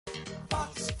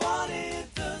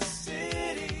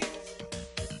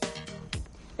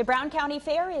The Brown County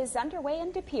Fair is underway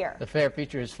in Pere. The fair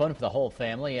features fun for the whole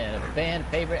family, and a fan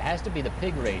favorite has to be the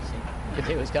pig racing.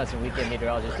 Today, Wisconsin weekend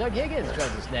meteorologist Doug Higgins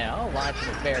joins us now, live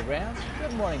from the fairgrounds.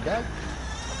 Good morning, Doug.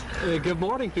 Good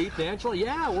morning, Pete and Angela.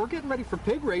 Yeah, we're getting ready for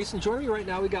pig racing. Joining me right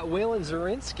now, we got Waylon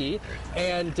Zarinsky,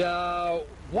 and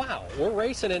wow, we're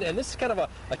racing, and this is kind of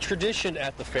a tradition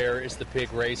at the fair is the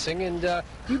pig racing. And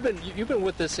you've been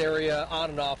with this area on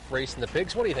and off racing the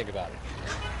pigs. What do you think about it?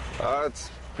 It's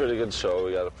a pretty good show.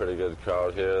 We got a pretty good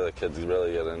crowd here. The kids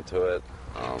really get into it.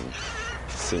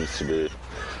 Seems to be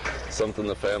something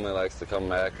the family likes to come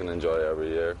back and enjoy every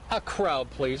year. A crowd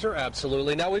pleaser,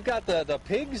 absolutely. Now we've got the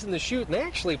pigs in the chute, and they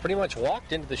actually pretty much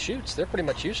walked into the chutes. They're pretty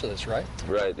much used to this, right?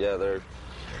 Right, yeah,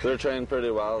 they're trained pretty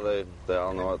well. They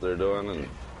all know what they're doing, and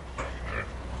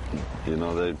you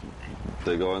know,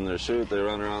 they go in their chute, they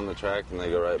run around the track, and they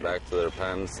go right back to their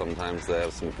pens. Sometimes they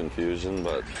have some confusion,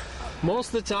 but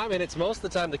most of the time, and it's most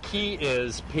of the time, the key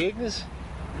is pigs.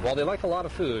 While they like a lot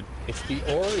of food, it's the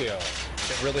Oreo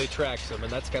that really attracts them,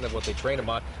 and that's kind of what they train them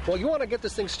on. Well, you want to get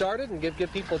this thing started and give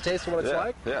people a taste of what it's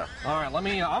like? Yeah. All right, I'm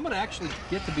going to actually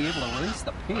get to be able to release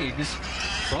the pigs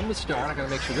from the start. I got to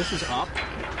make sure this is up.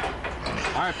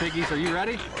 All right, piggies, are you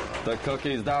ready? The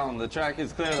cookie's down, the track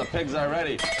is clear, the pigs are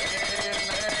ready.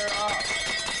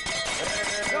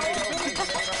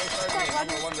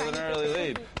 Number 1 with an early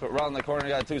lead. But around the corner,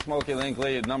 got 2 Smoky Link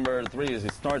lead. Number 3 is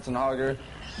Snorts and Hogger,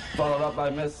 followed up by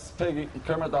Miss Piggy,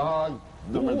 Kermit the Hog.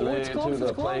 Number 3 to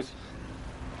the plate.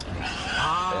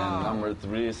 And number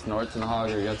 3, Snorts and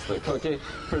Hogger gets the cookie.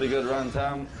 Pretty good run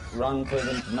for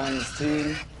the men's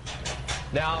team.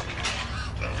 Now,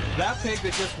 that pig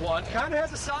that just won kind of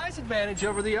has a size advantage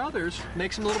over the others.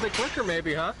 Makes him a little bit quicker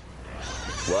maybe, huh?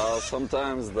 Well,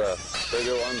 sometimes the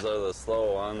bigger ones are the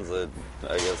slow ones.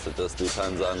 I guess it just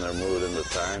depends on their mood and the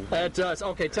time. It does.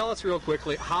 Okay, tell us real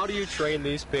quickly, how do you train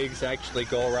these pigs to actually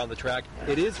go around the track?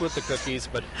 It is with the cookies,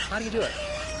 but how do you do it?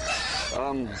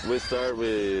 We start,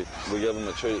 we give them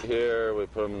a treat here, we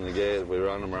put them in the gate, we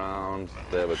run them around,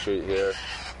 they have a treat here.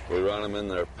 We run them in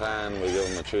their pen, we give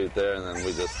them a treat there, and then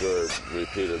we just do it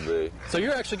repeatedly. So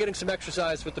you're actually getting some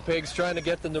exercise with the pigs, trying to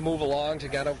get them to move along to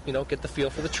kind of, get the feel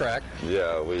for the track.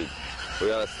 Yeah, we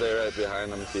got to stay right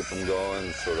behind them, keep them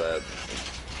going so that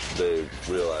they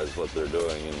realize what they're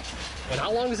doing. And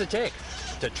how long does it take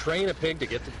to train a pig to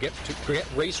get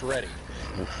race ready?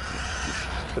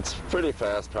 It's a pretty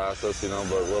fast process, but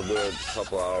we'll do it a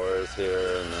couple hours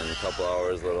here and then a couple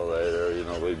hours a little later.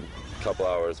 A couple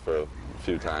hours for a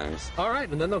few times. All right,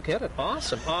 and then they'll get it.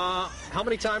 Awesome. How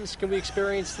many times can we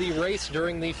experience the race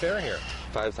during the fair here?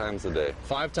 5 times a day.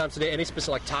 5 times a day. Any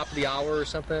specific, like top of the hour or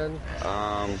something?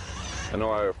 I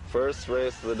know our first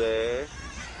race of the day, it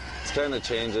kind of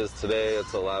changes. Today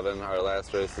it's 11. Our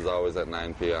last race is always at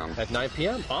 9 p.m. At 9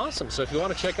 p.m. Awesome. So if you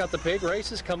want to check out the pig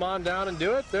races, come on down and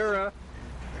do it. They're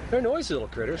noisy little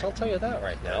critters, I'll tell you that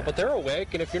right now. But they're awake,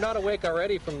 and if you're not awake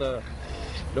already from the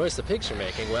noise the pigs are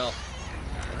making, well,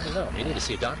 I don't know. You need to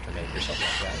see a doctor maybe or something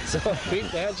like that. So Pete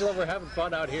and Angela, we're having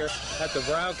fun out here at the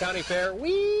Brown County Fair.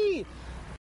 Whee!